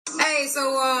Hey, so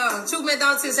Troopman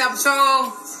Dog to South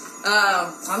Patrol.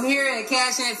 I'm here at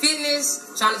Cash and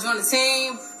Fitness, trying to join the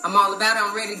team. I'm all about it.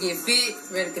 I'm ready to get fit,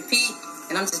 ready to compete,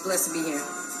 and I'm just blessed to be here.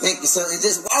 Thank you. So you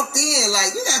just walked in,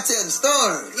 like, you gotta tell the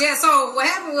story. Yeah, so what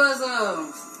happened was,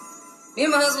 me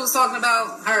and my husband was talking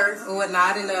about her or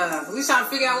whatnot, and we was trying to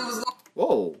figure out what was going on.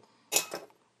 Whoa.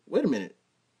 Wait a minute.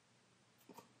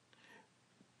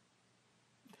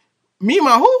 Me and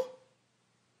my who?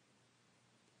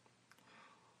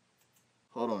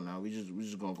 Hold on now. We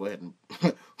just gonna go ahead and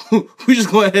we just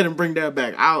go ahead and bring that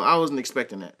back. I wasn't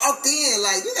expecting that. Walked in,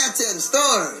 like, you gotta tell the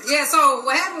story. Yeah, so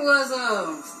what happened was,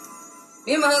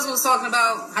 me and my husband was talking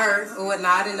about her or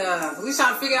whatnot, and we was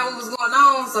trying to figure out what was going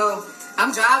on. So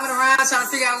I'm driving around trying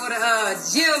to figure out what a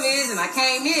gym is, and I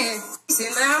came in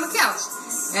sitting there on the couch,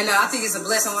 and I think it's a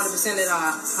blessing 100% that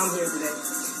I'm here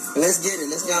today. Let's get it.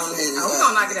 Let's go on ahead and we're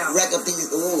gonna knock it out. Rack up these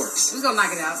awards. We're gonna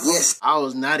knock it out. Yes. I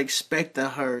was not expecting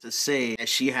her to say that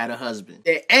she had a husband.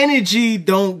 The energy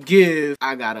don't give,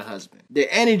 I got a husband. The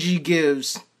energy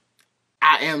gives,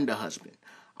 I am the husband.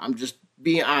 I'm just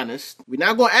being honest. We're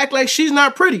not gonna act like she's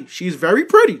not pretty. She's very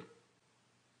pretty.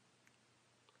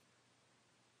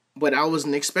 But I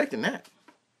wasn't expecting that.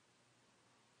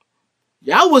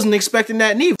 Y'all wasn't expecting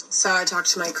that neither. So I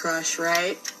talked to my crush,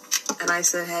 right? And I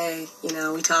said, hey, you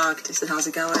know, we talked. I said, how's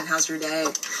it going? How's your day?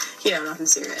 You know, nothing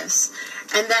serious.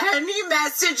 And then he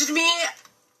messaged me.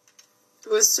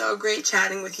 It was so great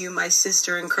chatting with you, my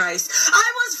sister in Christ.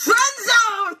 I was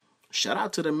friend zoned! Shout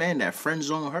out to the man that friend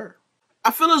zoned her.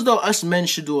 I feel as though us men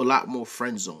should do a lot more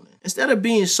friend zoning. Instead of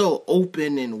being so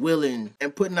open and willing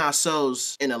and putting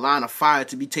ourselves in a line of fire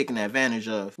to be taken advantage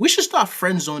of, we should start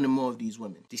friend zoning more of these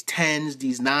women. These 10s,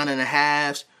 these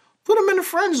 9.5s. Put them in the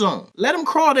friend zone. Let them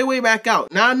crawl their way back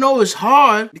out. Now, I know it's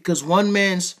hard because one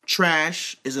man's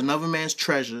trash is another man's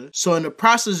treasure. So in the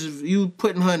process of you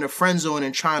putting her in the friend zone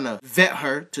and trying to vet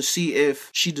her to see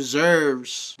if she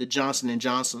deserves the Johnson &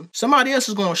 Johnson, somebody else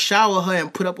is going to shower her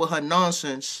and put up with her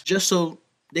nonsense just so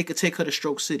they could take her to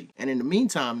Stroke City. And in the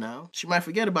meantime now, she might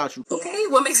forget about you. Okay,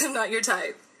 what makes him not your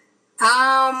type?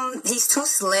 He's too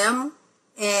slim,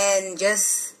 and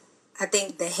just, I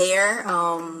think the hair,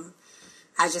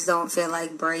 I just don't feel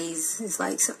like braids is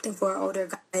like something for an older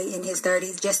guy in his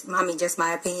 30s. Just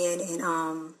my opinion.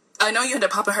 And I know you ended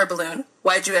up popping her balloon.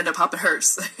 Why'd you end up popping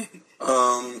hers?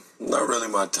 Not really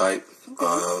my type.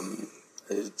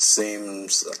 It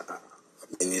seems, I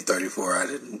mean, you're 34. I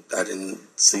didn't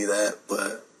see that,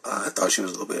 but I thought she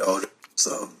was a little bit older,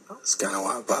 so that's kind of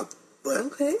why I popped. But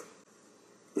okay.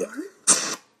 Yeah.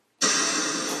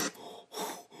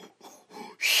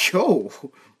 Yo.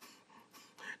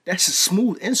 That's a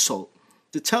smooth insult.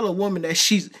 To tell a woman that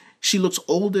she looks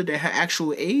older than her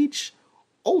actual age?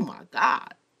 Oh my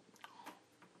God.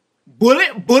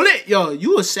 Bullet, yo,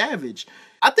 you a savage.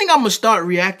 I think I'm gonna start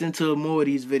reacting to more of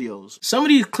these videos. Some of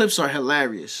these clips are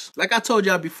hilarious. Like I told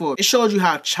y'all before, it shows you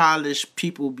how childish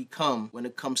people become when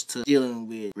it comes to dealing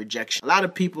with rejection. A lot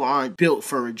of people aren't built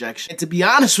for rejection. And to be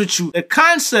honest with you, the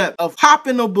concept of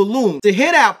popping a balloon, to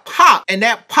hear that pop, and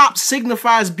that pop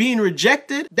signifies being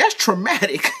rejected, that's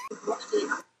traumatic.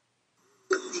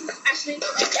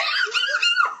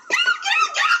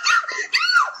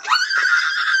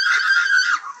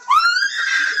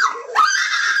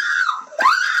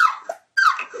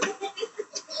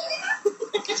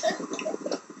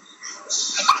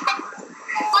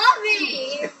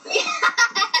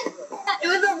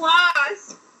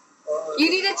 You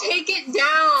need to take it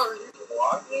down.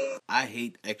 I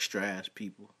hate extra ass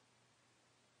people.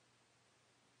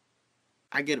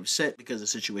 I get upset because of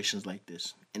situations like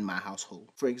this in my household.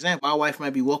 For example, my wife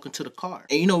might be walking to the car.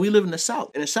 And you know, we live in the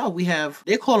South. In the South, we have,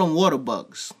 they call them water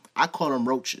bugs. I call them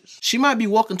roaches. She might be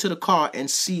walking to the car and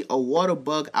see a water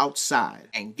bug outside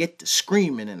and get to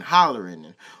screaming and hollering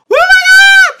and, oh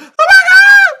my God! Oh my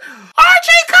God!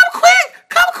 Archie, come quick!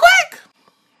 Come quick!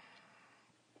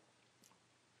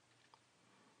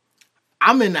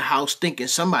 I'm in the house thinking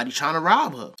somebody trying to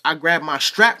rob her. I grab my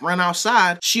strap, run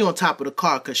outside. She on top of the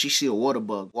car because she see a water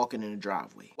bug walking in the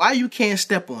driveway. Why you can't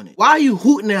step on it? Why are you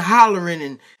hooting and hollering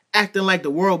and acting like the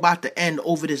world about to end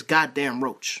over this goddamn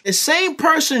roach? The same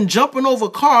person jumping over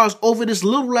cars over this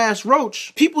little ass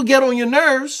roach, people get on your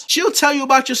nerves. She'll tell you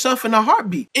about yourself in a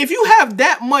heartbeat. If you have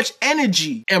that much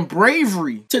energy and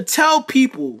bravery to tell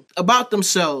people about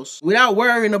themselves without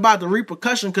worrying about the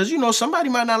repercussion, because you know somebody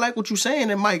might not like what you're saying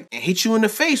and might hit you in the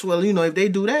face. Well, you know, if they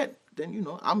do that, then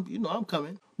I'm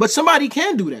coming. But somebody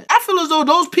can do that. I feel as though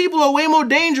those people are way more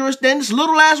dangerous than this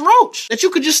little ass roach that you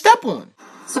could just step on.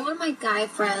 So one of my guy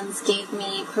friends gave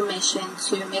me permission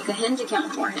to make a Hinge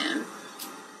account for him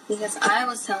because I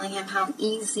was telling him how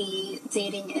easy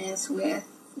dating is with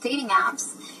dating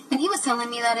apps, and he was telling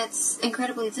me that it's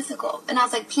incredibly difficult. And I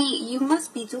was like, Pete, you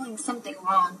must be doing something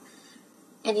wrong.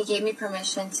 And he gave me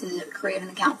permission to create an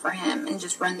account for him and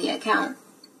just run the account.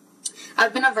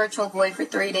 I've been a virtual boy for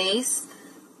 3 days,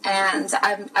 and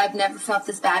I've never felt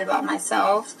this bad about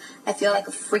myself. I feel like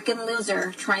a freaking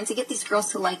loser trying to get these girls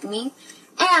to like me,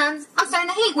 and I'm starting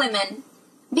to hate women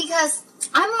because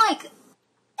I'm like,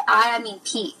 I mean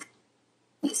Pete.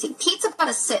 You see, Pete's about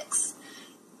a 6,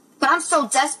 but I'm so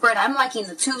desperate. I'm liking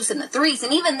the 2s and the 3s,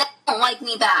 and even they don't like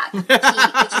me back. Pete,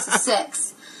 which is a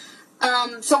 6.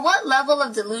 So what level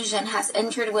of delusion has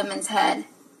entered women's heads?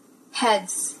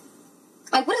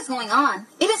 Like, what is going on?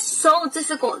 It is so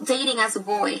difficult dating as a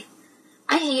boy.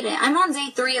 I hate it. I'm on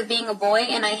day 3 of being a boy,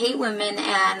 and I hate women,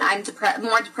 and I'm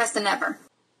more depressed than ever.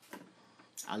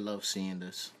 I love seeing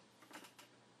this.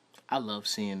 I love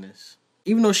seeing this.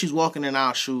 Even though she's walking in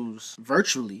our shoes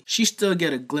virtually, she still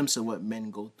get a glimpse of what men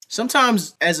go through.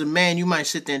 Sometimes, as a man, you might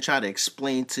sit there and try to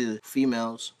explain to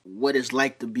females what it's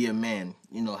like to be a man.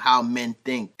 You know, how men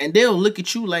think. And they'll look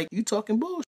at you like you talking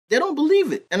bullshit. They don't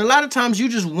believe it. And a lot of times, you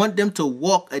just want them to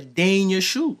walk a day in your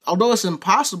shoe. Although it's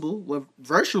impossible, well,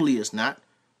 virtually it's not.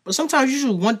 But sometimes you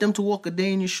just want them to walk a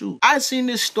day in your shoes. I've seen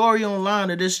this story online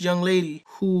of this young lady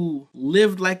who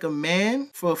lived like a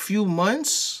man for a few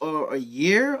months or a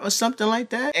year or something like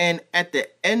that. And at the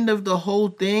end of the whole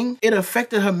thing, it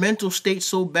affected her mental state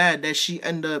so bad that she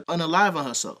ended up unaliving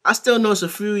herself. I still know it's a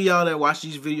few of y'all that watch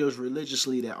these videos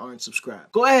religiously that aren't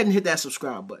subscribed. Go ahead and hit that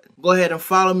subscribe button. Go ahead and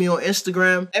follow me on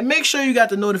Instagram. And make sure you got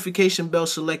the notification bell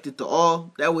selected to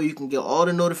all. That way you can get all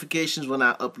the notifications when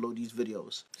I upload these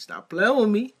videos. Stop playing with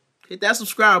me. Hit that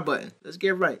subscribe button. Let's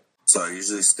get right. So I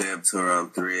usually stay up till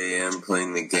around 3 a.m.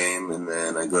 playing the game, and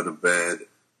then I go to bed.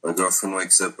 My girlfriend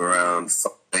wakes up around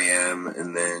 5 a.m.,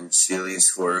 and then she leaves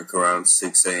for work around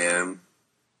 6 a.m.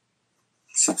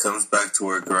 She comes back to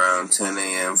work around 10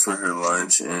 a.m. for her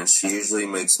lunch, and she usually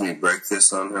makes me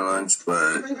breakfast on her lunch,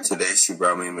 but today she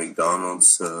brought me McDonald's,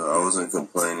 so I wasn't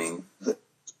complaining.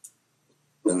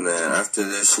 And then after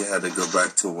this, she had to go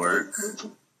back to work.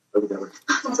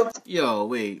 Yo,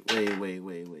 wait.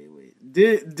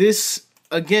 This,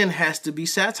 again, has to be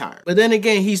satire. But then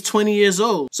again, he's 20 years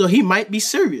old, so he might be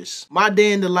serious. My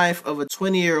day in the life of a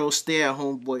 20-year-old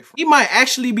stay-at-home boyfriend. He might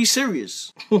actually be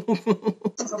serious. Now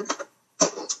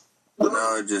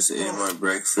I just ate my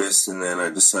breakfast, and then I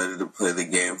decided to play the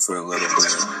game for a little bit.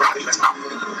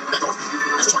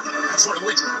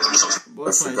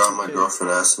 I forgot my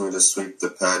girlfriend asked me to sweep the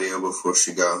patio before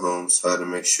she got home, so I had to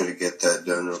make sure to get that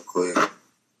done real quick.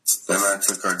 Then I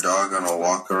took our dog on a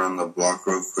walk around the block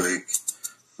real quick,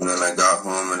 and then I got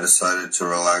home and decided to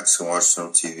relax and watch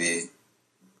some TV.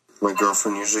 My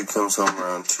girlfriend usually comes home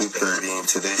around 2:30, and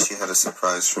today she had a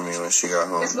surprise for me when she got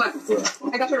home. Guess what?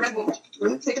 I got you a Red Bull.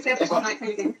 Take a sandwich all night for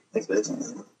your game. Thanks, bitch.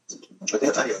 I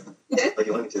did. You did? Like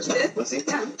you wanted me to. You did? Let's see.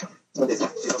 Yeah.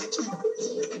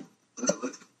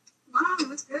 Wow,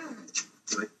 that's good.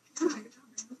 Really? Yeah, good job,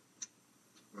 man.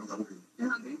 I'm hungry.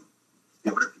 You're hungry?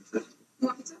 You order pizza? You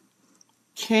want pizza?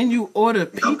 Can you order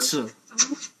pizza?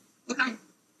 What kind?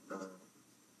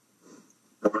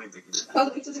 Pepperoni bacon. Oh,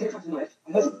 the pizza's here.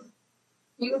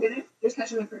 You go get it. There's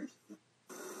ketchup and peppers.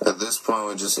 At this point,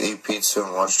 we just ate pizza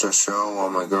and watched our show while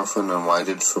my girlfriend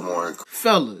unwinded from work.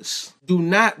 Fellas, do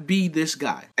not be this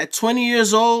guy. At 20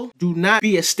 years old, do not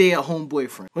be a stay-at-home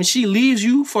boyfriend. When she leaves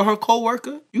you for her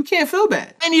coworker, you can't feel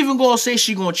bad. I ain't even gonna say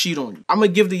she gonna cheat on you. I'm gonna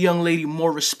give the young lady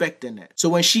more respect than that. So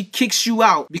when she kicks you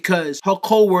out because her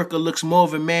coworker looks more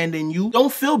of a man than you,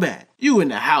 don't feel bad. You in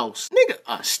the house. Nigga,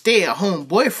 a stay-at-home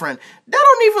boyfriend, that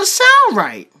don't even sound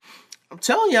right. I'm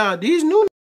telling y'all, these new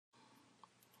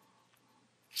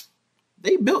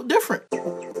they built different.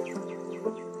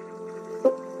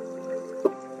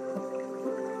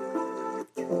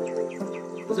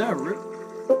 Is that Rip?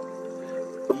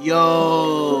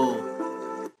 Yo,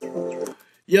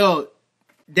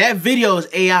 that video is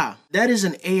AI. That is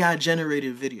an AI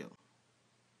generated video.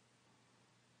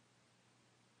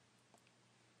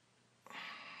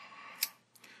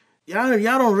 Y'all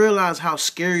don't realize how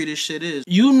scary this shit is.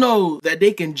 You know that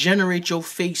they can generate your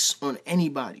face on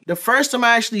anybody. The first time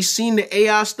I actually seen the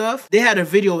AI stuff, they had a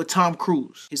video with Tom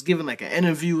Cruise. He's giving like an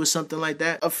interview or something like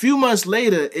that. A few months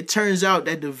later, it turns out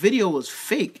that the video was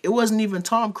fake. It wasn't even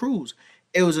Tom Cruise.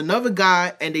 It was another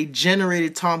guy, and they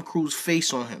generated Tom Cruise's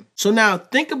face on him. So now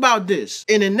think about this.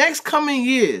 In the next coming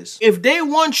years, if they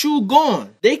want you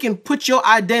gone, they can put your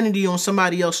identity on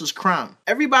somebody else's crime.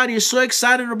 Everybody is so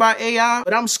excited about AI,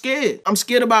 but I'm scared. I'm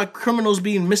scared about criminals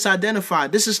being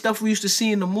misidentified. This is stuff we used to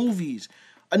see in the movies.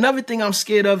 Another thing I'm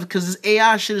scared of, because this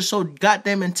AI shit is so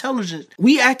goddamn intelligent.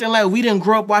 We acting like we didn't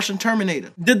grow up watching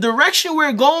Terminator. The direction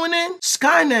we're going in,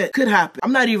 Skynet could happen.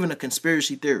 I'm not even a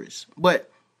conspiracy theorist,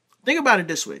 but think about it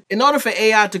this way. In order for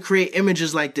AI to create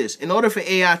images like this, in order for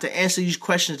AI to answer these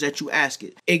questions that you ask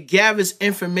it, it gathers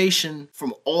information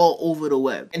from all over the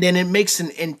web. And then it makes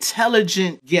an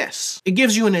intelligent guess. It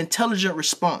gives you an intelligent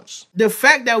response. The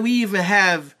fact that we even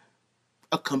have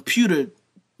a computer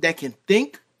that can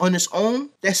think on its own,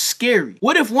 that's scary.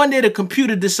 What if one day the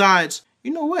computer decides,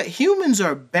 you know what, humans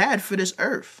are bad for this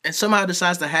earth, and somehow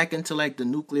decides to hack into like the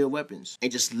nuclear weapons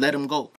and just let them go?